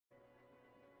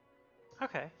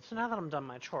Okay, so now that I'm done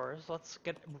my chores, let's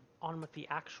get on with the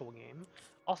actual game.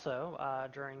 Also,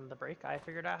 during the break, I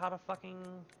figured out how to fucking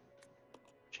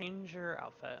change your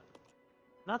outfit.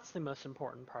 That's the most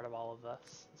important part of all of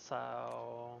this.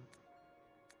 So,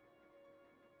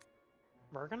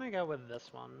 we're gonna go with this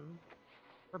one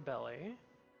for Billy.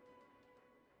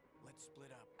 Let's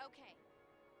split up. Okay.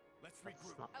 Let's That's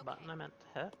regroup. not the button I meant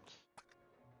to hit.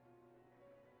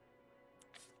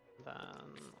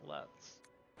 Then let's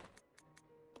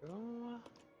go.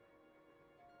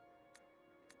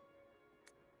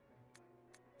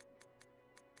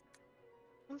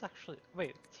 One's actually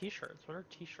wait, t-shirts. What are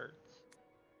t-shirts?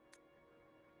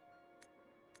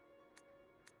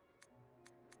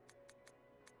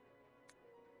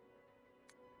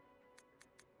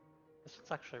 This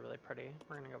one's actually really pretty.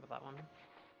 We're gonna go with that one.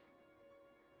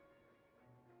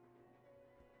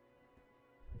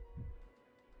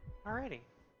 Alrighty.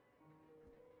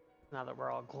 Now that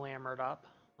we're all glamored up,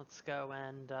 let's go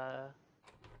and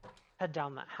head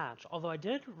down that hatch. Although I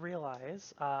did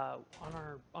realize on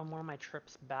one of my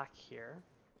trips back here,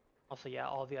 also yeah,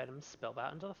 all the items spilled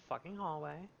out into the fucking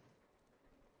hallway.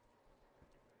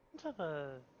 Into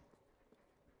the...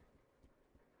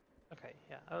 Okay,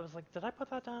 yeah, I was like, did I put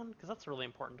that down? Because that's really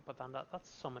important to put down. That's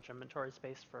so much inventory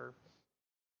space for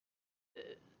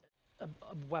a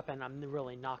weapon I'm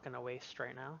really not going to waste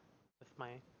right now with my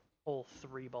whole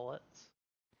 3 bullets.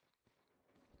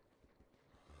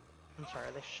 I'm sorry,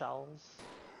 are they shells?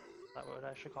 Is that what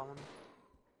I should call them?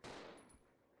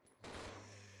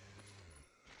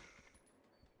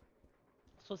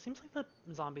 So it seems like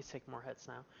the zombies take more hits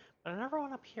now. But I never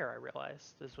went up here, I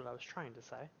realized, is what I was trying to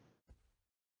say.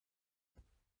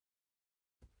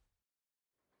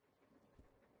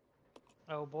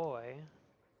 Oh boy.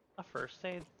 A first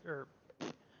aid, or,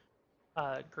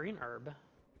 green herb.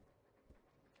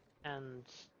 And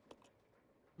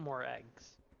more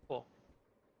eggs. Cool.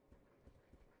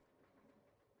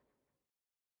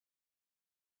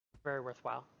 Very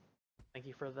worthwhile. Thank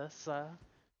you for this,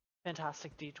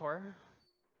 fantastic detour.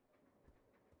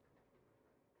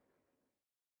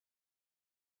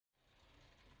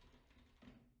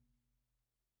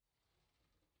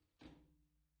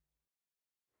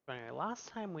 But anyway, last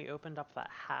time we opened up that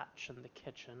hatch in the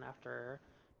kitchen after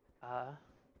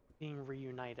being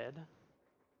reunited.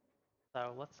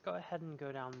 So let's go ahead and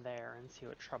go down there and see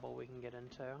what trouble we can get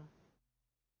into.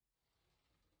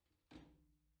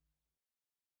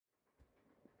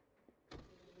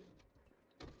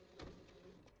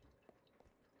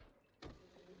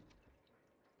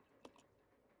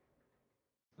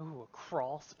 Ooh, a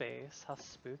crawl space. How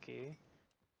spooky.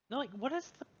 No, like, what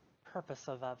is the purpose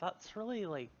of that? That's really,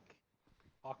 like,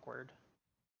 awkward.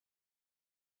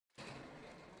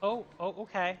 Oh,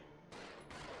 okay.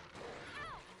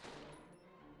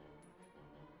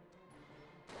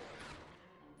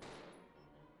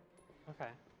 Okay.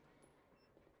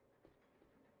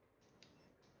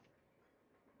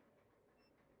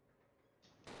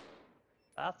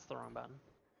 That's the wrong button.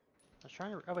 I was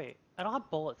trying to... Oh, wait. I don't have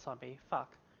bullets on me.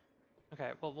 Fuck.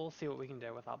 Okay, well, we'll see what we can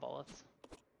do without bullets.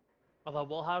 Although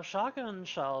we'll have shotgun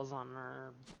shells on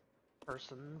our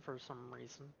person for some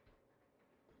reason.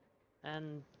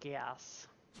 And gas.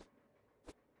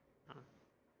 Oh.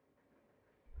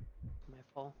 Am I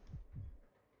full?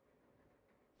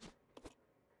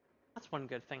 That's one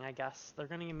good thing, I guess. They're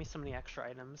gonna give me so many extra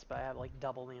items, but I have like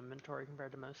double the inventory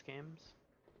compared to most games.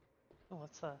 Oh,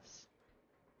 what's this?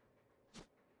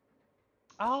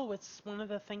 Oh, it's one of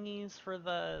the thingies for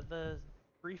the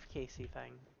briefcasey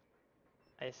thing.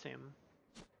 I assume.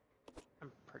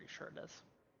 I'm pretty sure it is.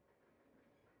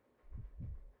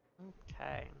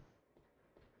 Okay.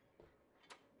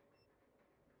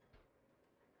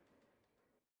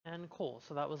 And cool,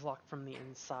 so that was locked from the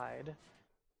inside.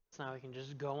 So now we can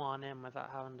just go on in without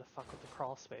having to fuck with the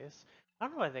crawl space. I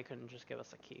don't know why they couldn't just give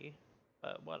us a key,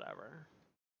 but whatever.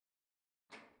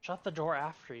 Shut the door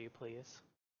after you, please.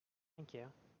 Thank you.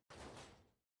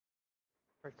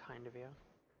 Very kind of you.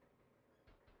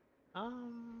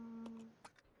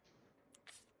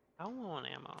 How low on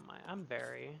ammo am I? I'm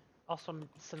very. Also, I'm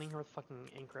sitting here with fucking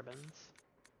ink ribbons.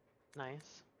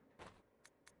 Nice.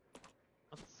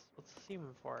 What's this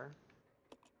even for?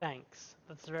 Thanks.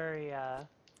 That's very,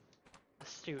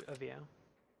 astute of you.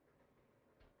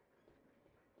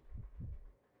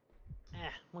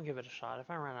 We'll give it a shot. If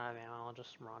I run out of ammo, I'll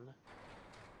just run.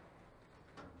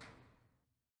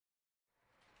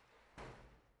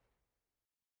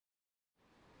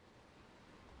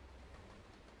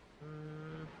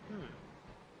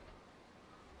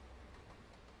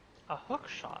 A hook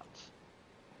shot.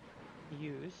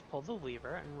 Use, pull the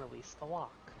lever, and release the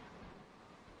lock.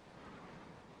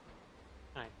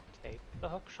 Can I take the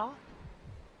hook shot?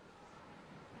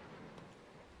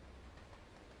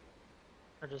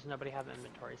 Or does nobody have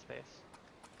inventory space?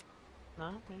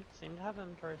 No, we seem to have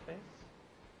inventory space.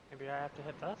 Maybe I have to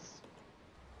hit this?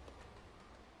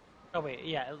 Oh wait,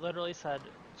 yeah, it literally said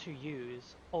to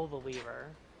use, pull the lever.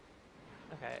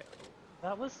 Okay,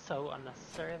 that was so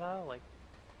unnecessary though, like...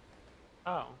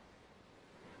 Oh.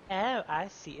 Oh, I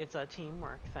see, it's a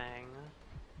teamwork thing.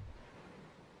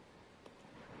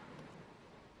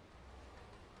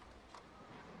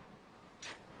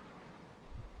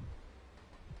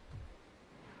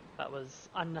 That was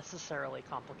unnecessarily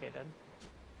complicated.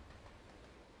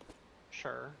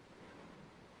 Sure.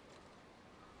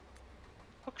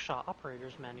 Hookshot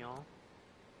Operator's Manual.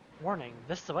 Warning,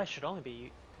 this device should only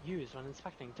be used when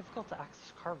inspecting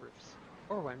difficult-to-access car roofs,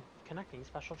 or when connecting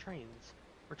special trains.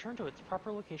 Return to its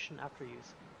proper location after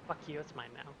use. Fuck you, it's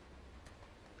mine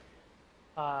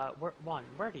now.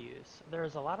 Where to use? There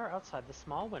is a ladder outside the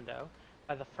small window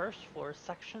by the first floor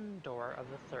section door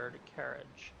of the third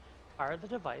carriage. Fire the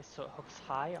device so it hooks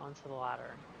high onto the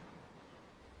ladder.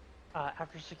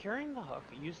 After securing the hook,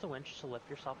 use the winch to lift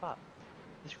yourself up.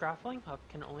 This grappling hook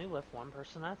can only lift one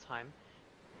person at a time.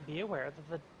 Be aware that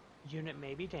the unit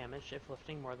may be damaged if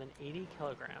lifting more than 80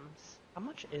 kilograms. How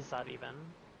much is that even?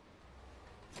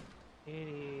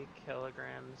 80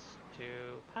 kilograms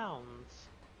to pounds.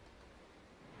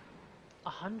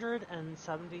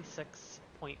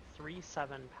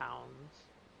 176.37 pounds.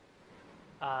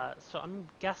 So I'm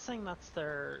guessing that's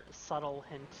their subtle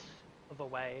hint of a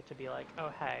way to be like, oh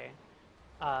hey,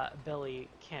 Billy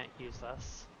can't use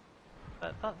this.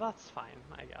 But that's fine,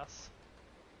 I guess.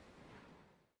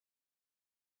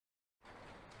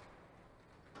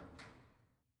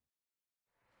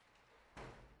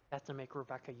 I have to make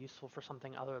Rebecca useful for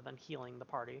something other than healing the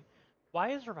party.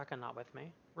 Why is Rebecca not with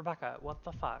me? Rebecca, what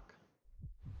the fuck?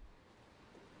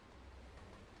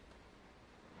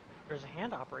 There's a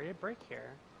hand-operated brake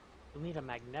here. You'll need a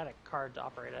magnetic card to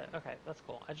operate it. Okay, that's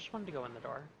cool. I just wanted to go in the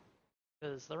door.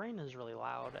 Because the rain is really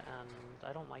loud, and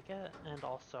I don't like it, and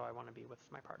also I want to be with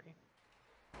my party.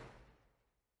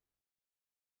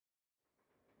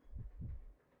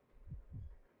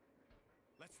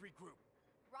 Let's regroup.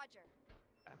 Roger.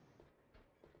 Okay.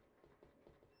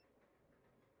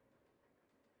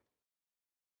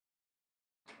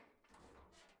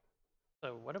 So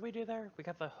what did we do there? We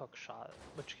got the hook shot,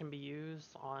 which can be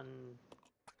used on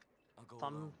I'll go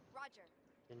some... alone. Roger.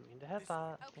 Didn't mean to hit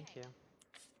that. Okay. Thank you.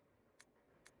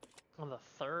 On the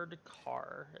third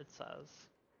car, it says.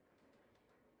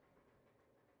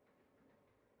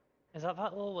 Is that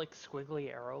little, like, squiggly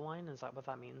arrow line? Is that what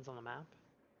that means on the map?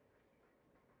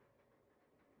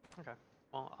 Okay.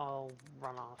 Well, I'll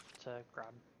run off to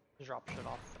drop shit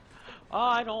off. Oh,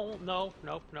 I don't... Nope,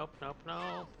 nope, nope, nope, nope.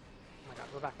 Oh my god,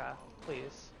 Rebecca,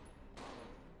 please.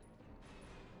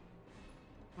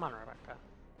 Come on, Rebecca.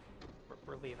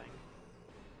 We're leaving.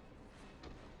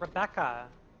 Rebecca!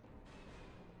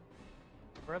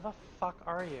 Where the fuck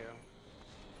are you?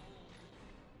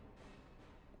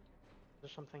 Is there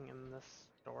something in this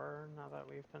door now that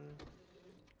we've been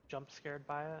jump scared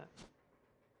by it?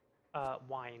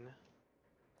 Wine.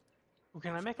 Ooh,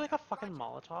 can I make like a fucking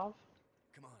Molotov?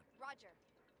 Come on. Roger.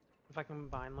 If I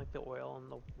combine like the oil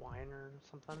and the wine or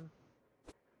something?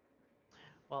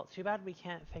 Well, too bad we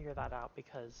can't figure that out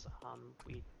because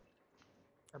we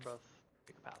are both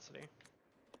big capacity.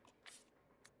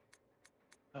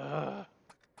 Ugh.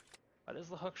 Why does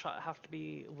the hook shot have to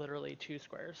be literally 2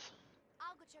 squares?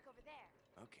 I'll go check over there.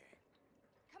 Okay.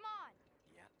 Come on.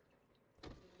 Yeah.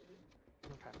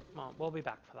 Okay, well, we'll be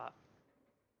back for that.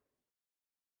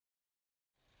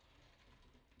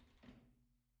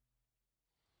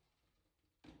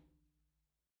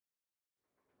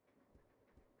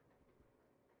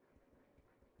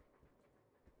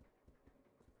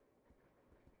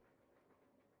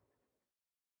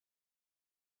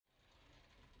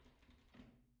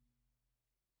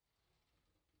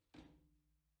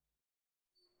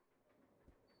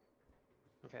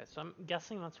 Okay, so I'm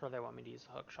guessing that's where they want me to use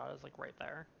the hook shot, is like right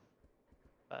there.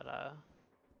 But I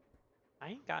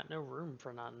ain't got no room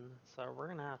for none, so we're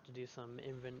gonna have to do some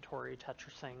inventory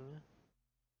Tetrising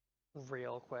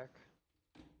real quick.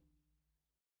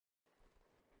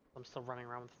 I'm still running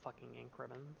around with fucking ink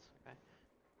ribbons. Okay.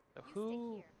 So You who... stay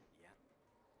here. Yeah.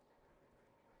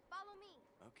 Follow me.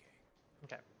 Okay.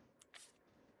 Okay.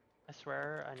 I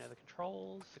swear I know the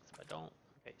controls, except I don't.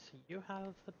 Okay, so you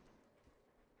have the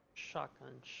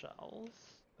shotgun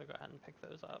shells. So go ahead and pick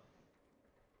those up.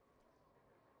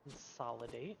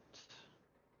 Consolidate.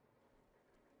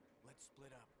 Let's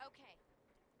split up. Okay.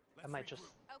 I might just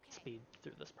Okay. speed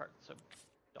through this part, so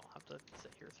don't have to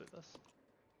sit here through this.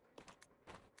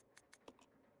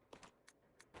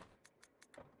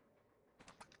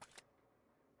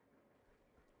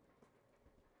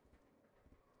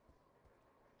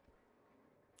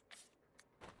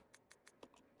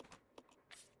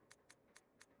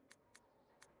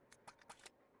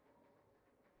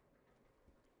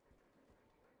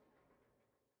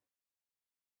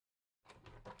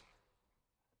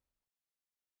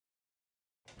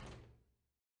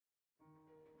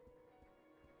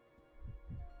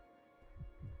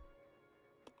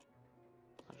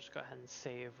 just go ahead and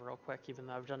save real quick, even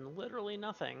though I've done literally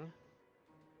nothing in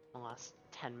the last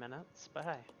 10 minutes, but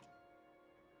hey. I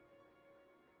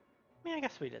mean, I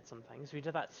guess we did some things. We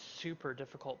did that super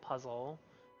difficult puzzle.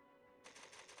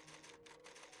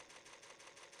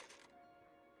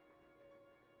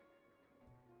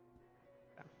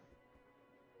 Okay.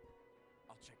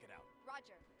 I'll check it out.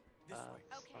 Roger. This way.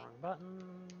 That's Okay. the wrong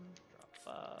button. Drop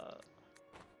that.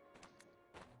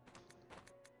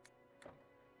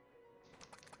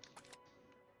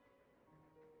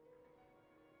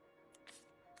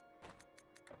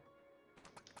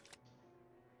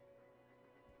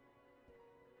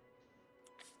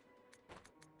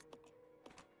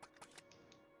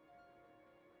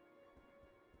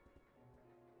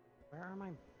 Where are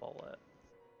my bullets?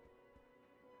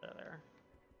 There.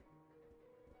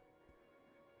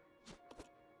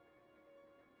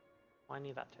 Oh, I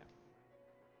need that too.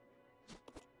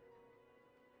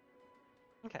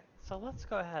 Okay, so let's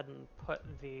go ahead and put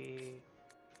the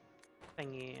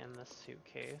thingy in the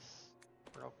suitcase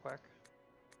real quick.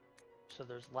 So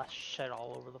there's less shit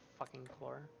all over the fucking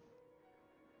floor.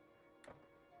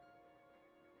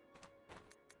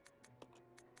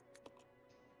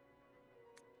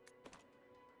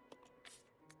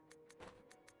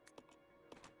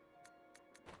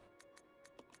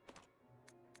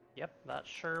 Yep, that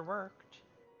sure worked.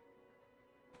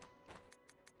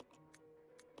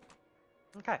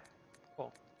 Okay,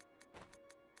 cool.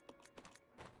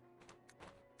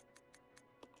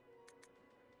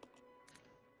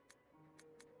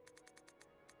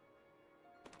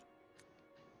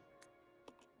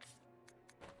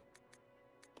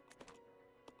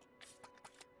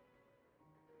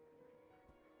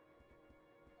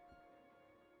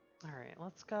 Alright,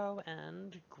 let's go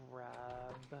and grab...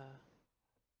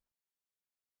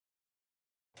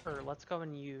 Or let's go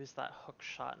and use that hook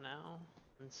shot now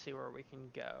and see where we can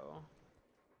go.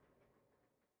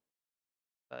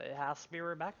 But it has to be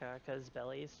Rebecca, because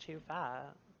Billy's too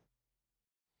fat.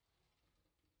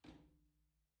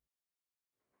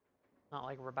 Not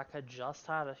like Rebecca just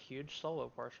had a huge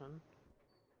solo portion.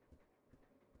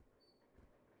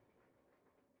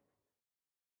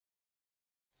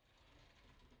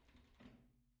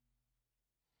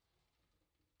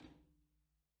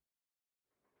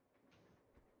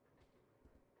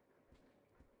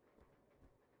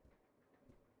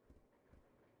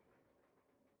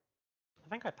 I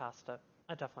think I passed it.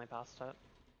 I definitely passed it.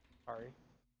 Sorry.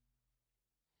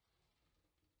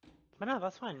 But no,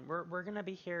 that's fine. We're gonna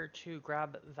be here to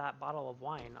grab that bottle of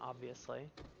wine, obviously.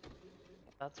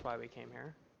 That's why we came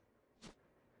here.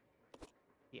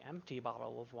 The empty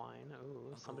bottle of wine. Ooh,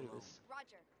 Roger.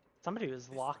 somebody was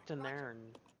This locked way. in there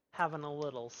and having a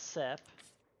little sip.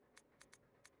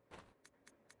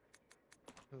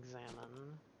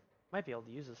 Examine. Might be able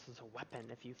to use this as a weapon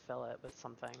if you fill it with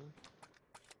something.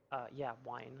 Yeah,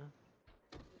 wine.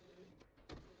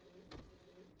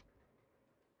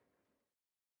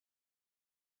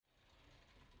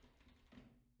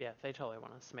 Yeah, they totally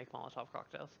want us to make Molotov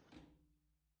cocktails.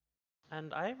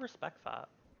 And I respect that.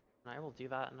 And I will do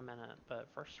that in a minute, but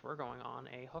first we're going on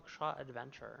a hookshot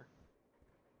adventure.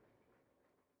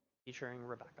 Featuring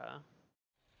Rebecca.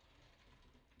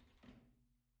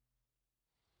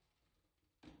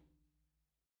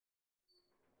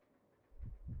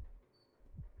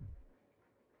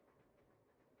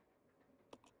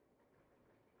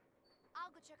 I'll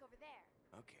go check over there.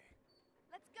 Okay.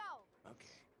 Let's go. Okay.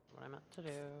 What I meant to do.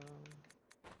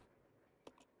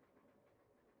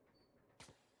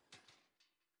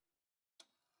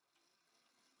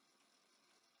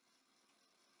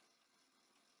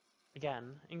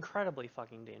 Again, incredibly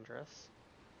fucking dangerous.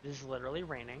 It is literally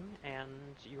raining, and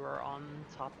you are on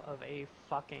top of a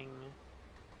fucking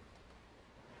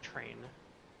train.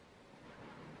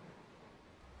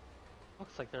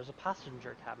 Looks like there's a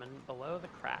passenger cabin below the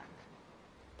crack.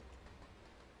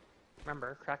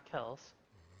 Remember, crack kills.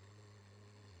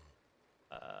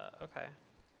 Okay.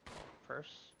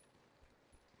 First,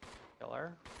 kill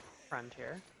our friend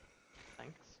here.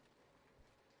 Thanks.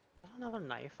 Another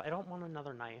knife? I don't want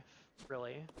another knife,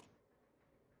 really.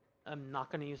 I'm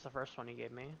not gonna use the first one he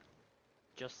gave me.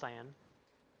 Just saying.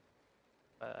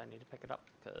 But I need to pick it up,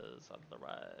 because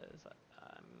otherwise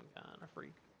I'm gonna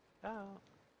freak out.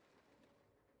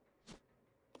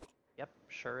 Yep,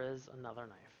 sure is another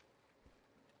knife.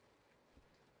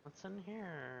 What's in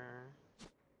here?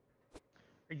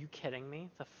 Are you kidding me?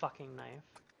 The fucking knife.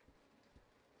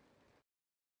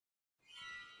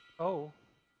 Oh.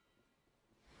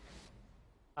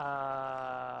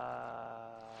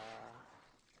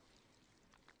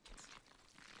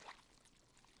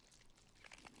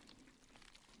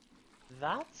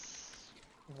 That's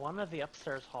one of the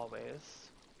upstairs hallways.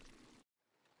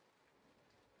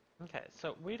 Okay,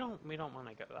 so we don't want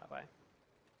to go that way.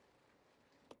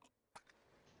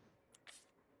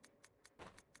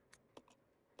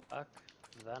 Fuck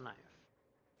the knife.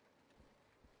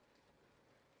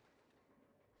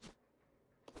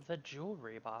 The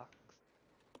jewelry box.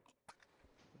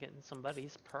 Getting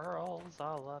somebody's pearls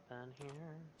all up in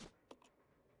here.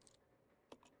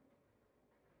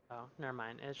 Oh, never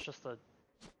mind. It's just a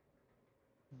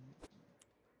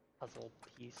puzzle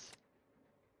piece.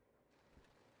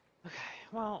 Okay,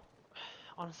 well,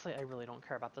 honestly, I really don't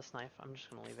care about this knife. I'm just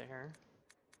gonna leave it here.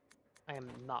 I am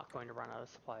not going to run out of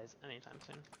supplies anytime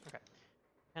soon. Okay.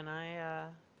 Can I,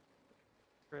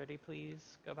 Rudy,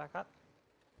 please go back up?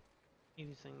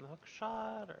 Using the hook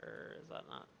shot, or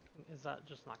is that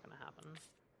just not gonna happen?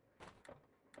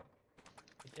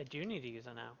 I do need to use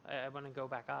it now. I want to go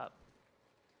back up.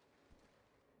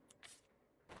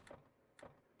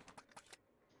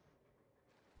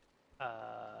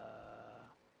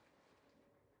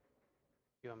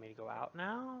 You want me to go out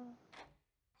now?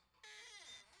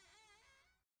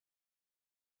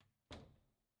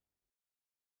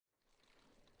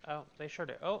 Oh, they sure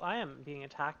do. Oh, I am being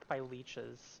attacked by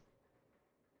leeches.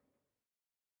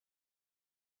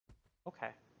 Okay.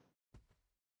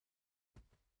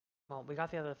 Well, we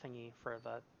got the other thingy for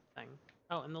the thing.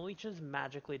 Oh, and the leeches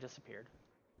magically disappeared.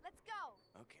 Let's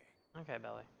go. Okay. Okay,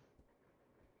 Belly.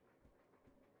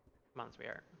 Come on,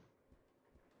 sweetheart.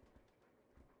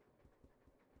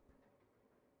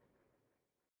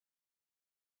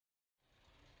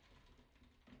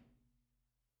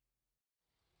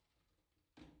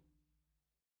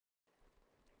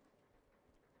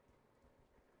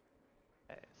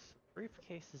 Okay, so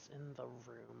briefcase is in the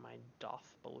room, I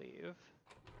doth believe.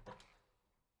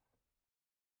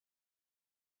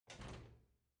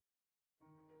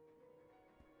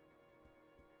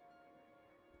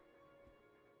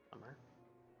 Somewhere.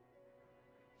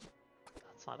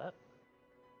 That's not it.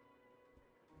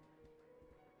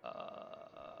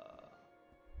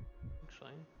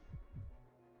 Actually,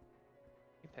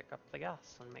 you pick up the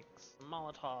gas and make some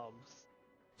Molotovs.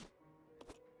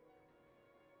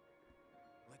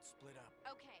 Let's split up.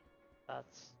 Okay.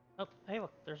 That's... Oh, hey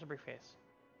look, there's a briefcase.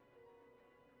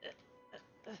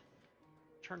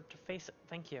 Turn to face it,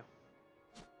 thank you.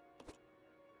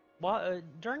 Well,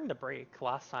 during the break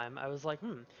last time, I was like,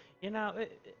 you know,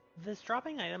 this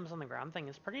dropping items on the ground thing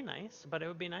is pretty nice, but it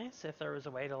would be nice if there was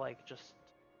a way to, like, just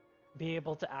be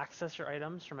able to access your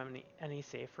items from any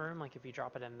safe room, like if you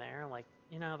drop it in there, like,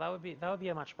 you know, that would be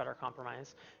a much better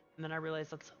compromise. And then I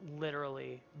realized that's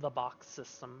literally the box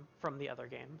system from the other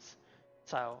games.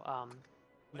 So,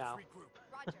 Let's no. regroup.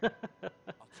 Roger. I'll check it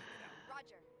out.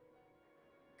 Roger.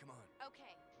 Come on.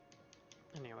 Okay.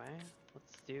 Anyway,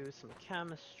 let's do some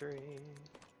chemistry.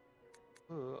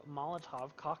 Ooh,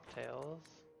 Molotov cocktails.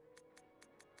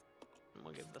 And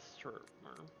we'll give this to, or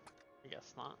I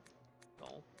guess not.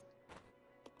 We'll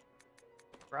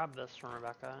grab this from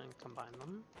Rebecca and combine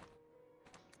them.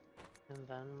 And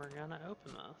then we're gonna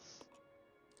open this.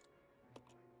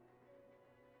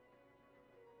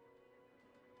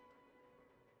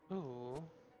 Ooh.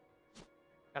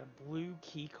 Got a blue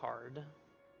key card.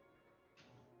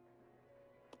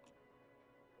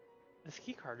 This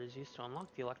key card is used to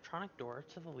unlock the electronic door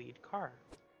to the lead car.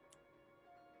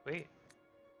 Wait.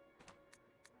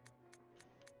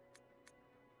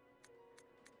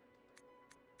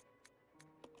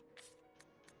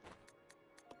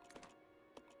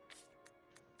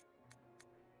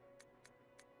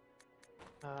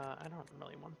 I don't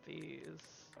really want these.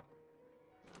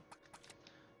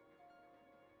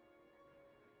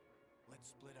 Let's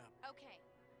split up. Okay.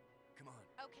 Come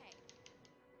on. Okay.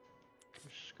 I'm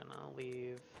just gonna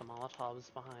leave the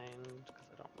Molotovs behind because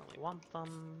I don't really want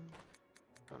them.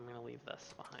 I'm gonna leave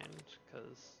this behind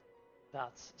because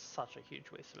that's such a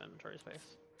huge waste of inventory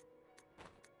space.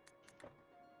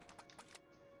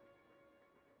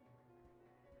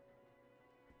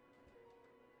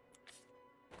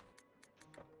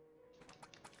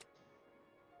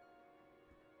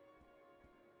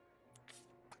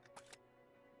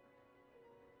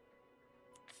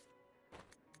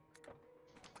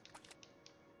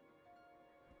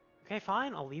 Okay,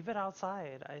 fine, I'll leave it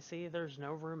outside. I see there's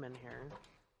no room in here.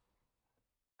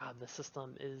 God, the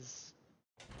system is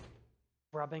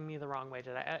rubbing me the wrong way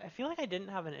today. I feel like I didn't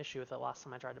have an issue with it last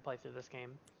time I tried to play through this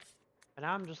game. And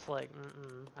now I'm just like,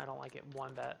 I don't like it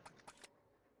one bit.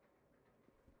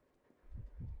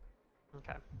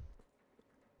 Okay.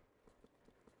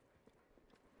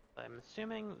 I'm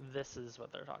assuming this is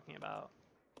what they're talking about.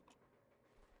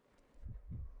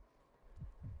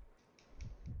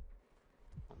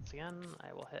 Let's once again.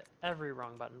 I will hit every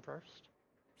wrong button first.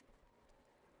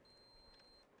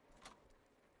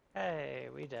 Hey,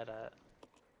 we did it.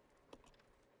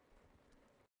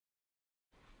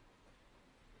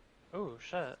 Oh,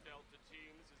 shit. Delta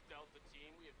team, this is Delta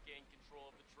team. We have gained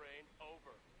control of the train.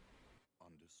 Over.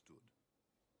 Understood.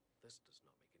 This does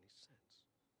not make any sense.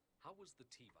 How was the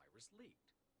T-virus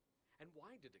leaked? And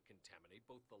why did it contaminate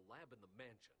both the lab and the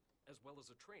mansion, as well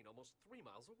as a train almost 3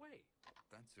 miles away?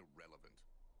 That's irrelevant.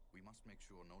 We must make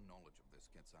sure no knowledge of this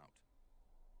gets out.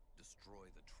 Destroy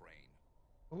the train.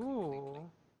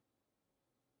 Ooh.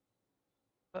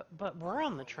 But we're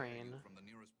on the How far away are train. you from the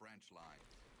nearest branch line?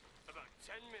 About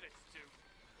 10 minutes to...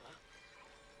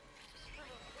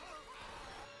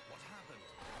 What happened?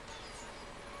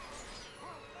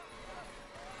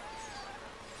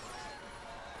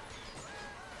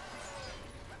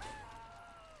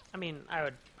 I mean, I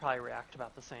would probably react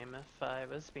about the same if I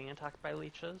was being attacked by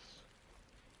leeches.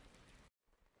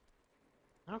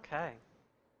 Okay.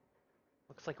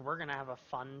 Looks like we're gonna have a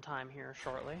fun time here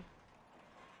shortly.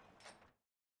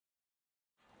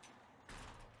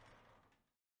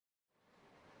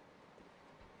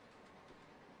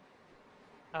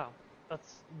 Oh,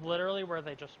 that's literally where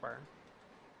they just were.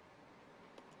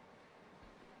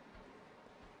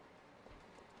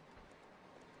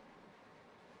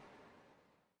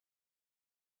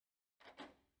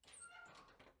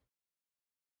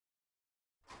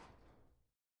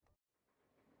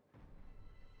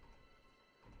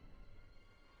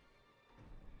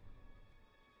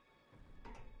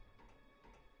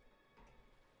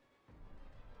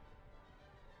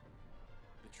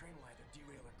 The train will either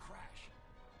derail or crash.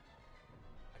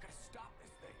 I gotta stop this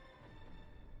thing.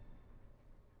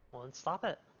 Well, then stop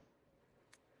it.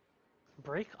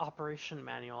 Brake operation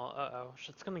manual. Uh-oh,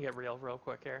 shit's gonna get real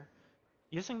quick here.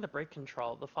 Using the brake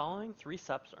control, the following 3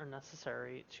 steps are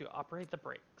necessary to operate the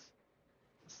brakes.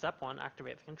 Step 1,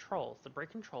 activate the controls. The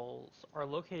brake controls are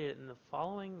located in the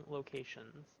following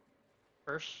locations.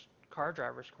 First, car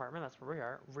driver's compartment, that's where we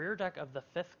are. Rear deck of the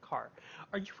 5th car.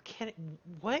 Are you kidding?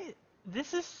 What?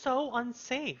 This is so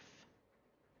unsafe.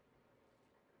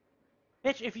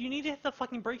 Bitch, if you need to hit the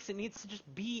fucking brakes, it needs to just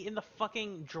be in the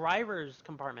fucking driver's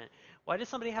compartment. Why does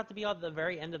somebody have to be on the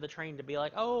very end of the train to be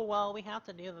like, oh, well, we have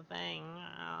to do the thing.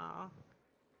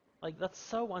 Like, that's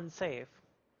so unsafe.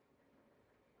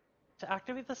 To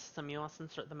activate the system, you must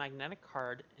insert the magnetic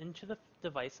card into the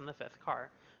device in the 5th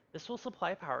car. This will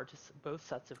supply power to both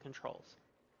sets of controls.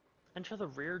 Enter the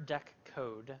rear deck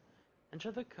code. Enter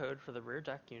the code for the rear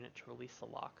deck unit to release the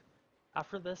lock.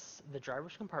 After this, the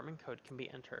driver's compartment code can be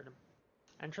entered.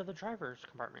 Enter the driver's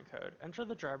compartment code. Enter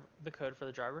the code for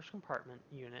the driver's compartment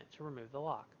unit to remove the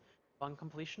lock. Upon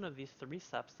completion of these 3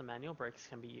 steps, the manual brakes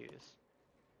can be used.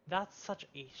 That's such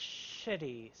a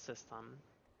shitty system.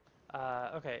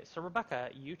 Okay, so Rebecca,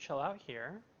 you chill out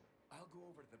here. I'll go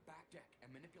over to the back deck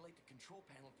and manipulate the control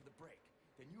panel for the brake.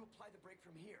 Then you apply the brake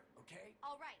from here, okay?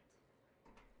 All right.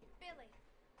 Billy,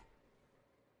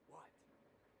 What?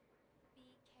 be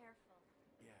careful.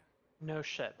 Yeah. No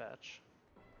shit, bitch.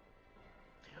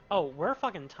 Oh, we're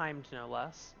fucking timed no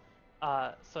less.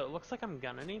 So it looks like I'm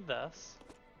gonna need this.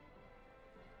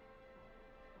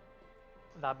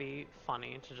 That'd be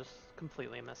funny to just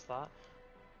completely miss that.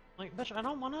 Like, bitch, I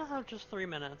don't want to have just 3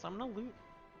 minutes. I'm gonna loot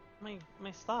my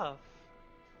stuff.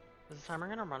 Is the timer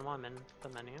gonna run while I'm in the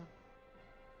menu?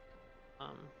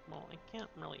 Well, I can't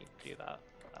really do that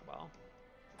well.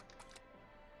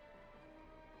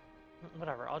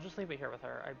 Whatever, I'll just leave it here with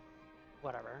her.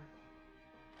 Whatever.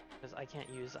 Because I can't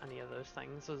use any of those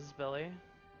things as Billy.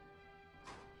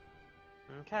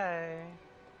 Okay.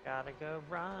 Gotta go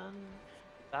run.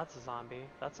 That's a zombie.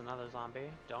 That's another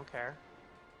zombie. Don't care.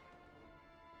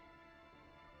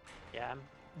 Yeah, I'm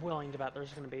willing to bet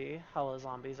there's gonna be hella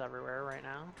zombies everywhere right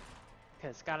now.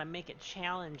 Because gotta make it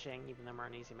challenging, even though we're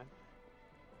on easy mode.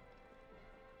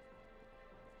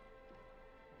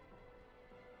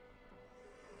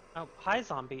 Oh, hi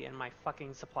zombie in my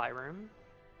fucking supply room.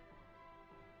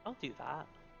 Don't do that.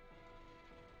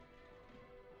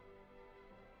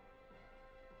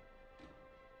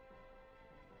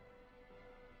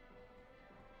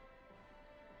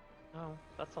 Oh,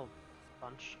 that's a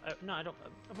bunch. No, I don't.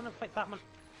 I'm gonna fight that one.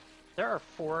 There are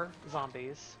 4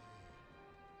 zombies.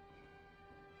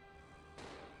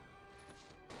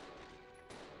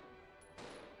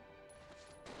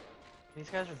 These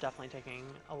guys are definitely taking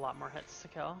a lot more hits to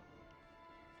kill.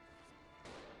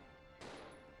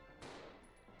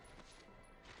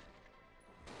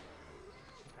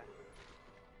 Okay.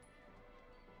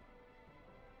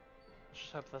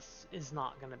 Just hope this is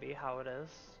not gonna be how it is.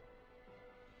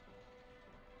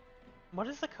 What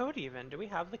is the code even? Do we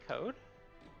have the code?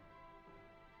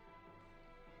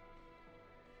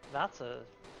 That's a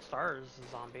stars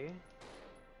zombie.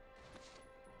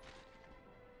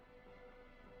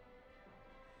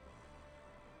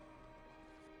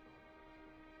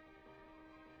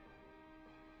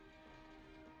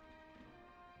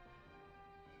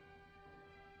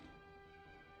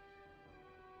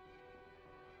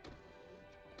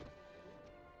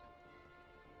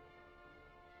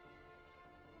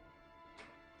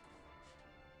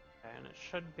 And it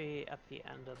should be at the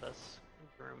end of this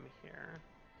room here.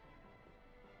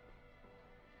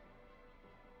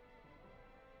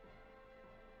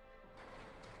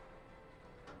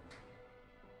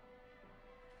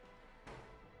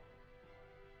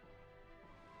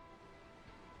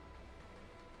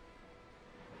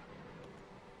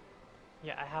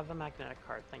 Yeah, I have the magnetic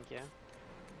card, thank you.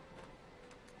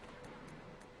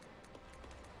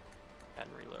 And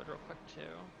reload real quick too.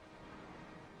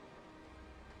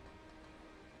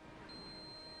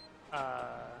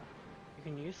 You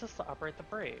can use this to operate the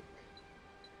brake.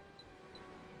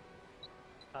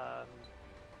 Oh,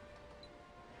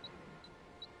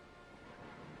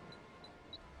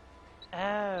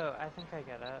 I think I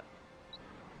get it.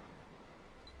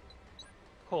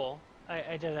 Cool.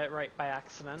 I did it right by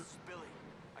accident. This is Billy.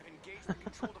 I've engaged the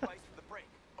control device for the brake.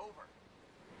 Over.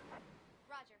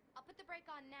 Roger. I'll put the brake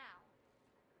on now.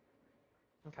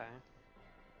 Okay.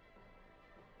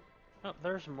 Oh,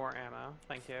 there's more ammo.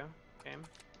 Thank you, game.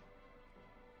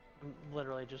 I'm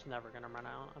literally just never gonna run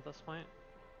out at this point.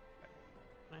 Okay.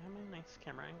 Can I have my nice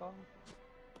camera angle?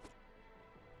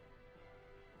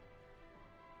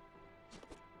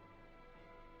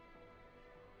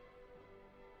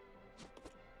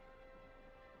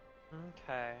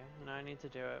 Okay, now I need to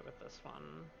do it with this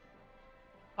one.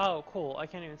 Oh, cool. I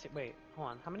can't even see. Wait, hold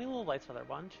on. How many little lights are there?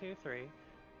 1, 2, 3.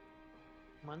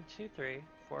 1, 2, 3,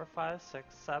 4, 5,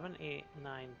 6, 7, 8,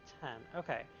 9, 10.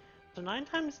 Okay. So 9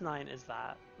 times 9 is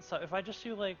that. So if I just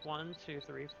do like 1, 2,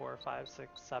 3, 4, 5, 6,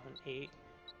 7, 8,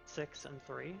 6, and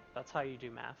 3, that's how you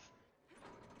do math.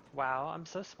 Wow, I'm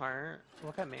so smart.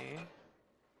 Look at me.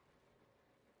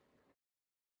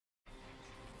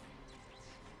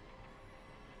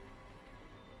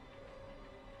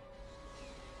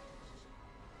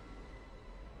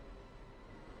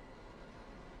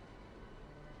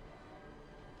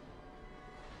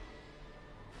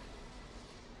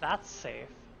 That's safe.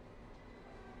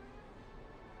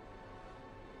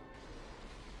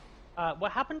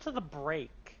 What happened to the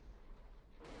brake?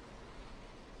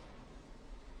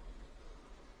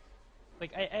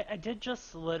 Like, I did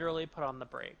just literally put on the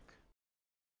brake.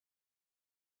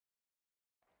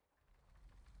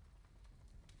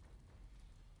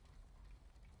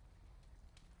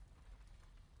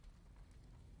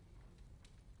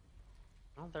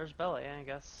 Well, there's Billy. I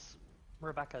guess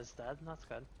Rebecca's dead. That's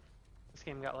good. This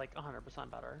game got like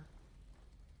 100% better.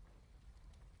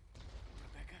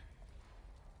 Rebecca?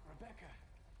 Rebecca!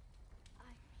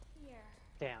 I'm here.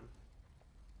 Damn.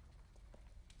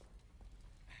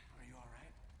 Are you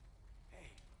alright?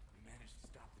 Hey, we managed to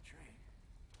stop the train.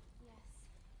 Yes,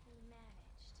 we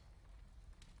managed.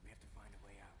 We have to find a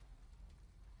way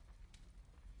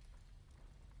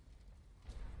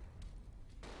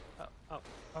out. Oh,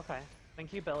 okay.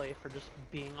 Thank you, Billy, for just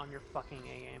being on your fucking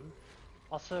A game.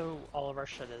 Also, all of our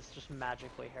shit is just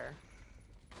magically here.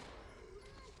 At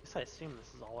least I assume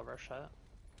this is all of our shit.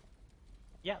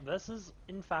 Yeah, this is,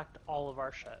 in fact, all of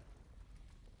our shit.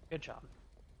 Good job.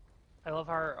 I love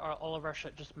how all of our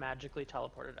shit just magically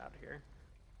teleported out of here.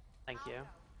 Thank you. I'll go.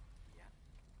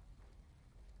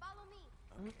 Follow me.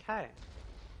 Okay.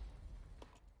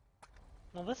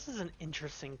 Well, this is an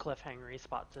interesting cliffhangery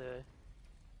spot to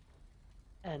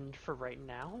end for right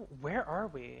now. Where are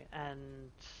we? And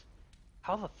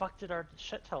how the fuck did our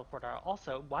shit teleport out?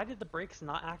 Also, why did the brakes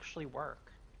not actually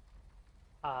work?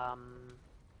 None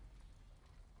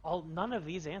of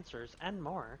these answers and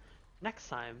more next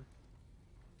time.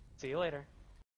 See you later.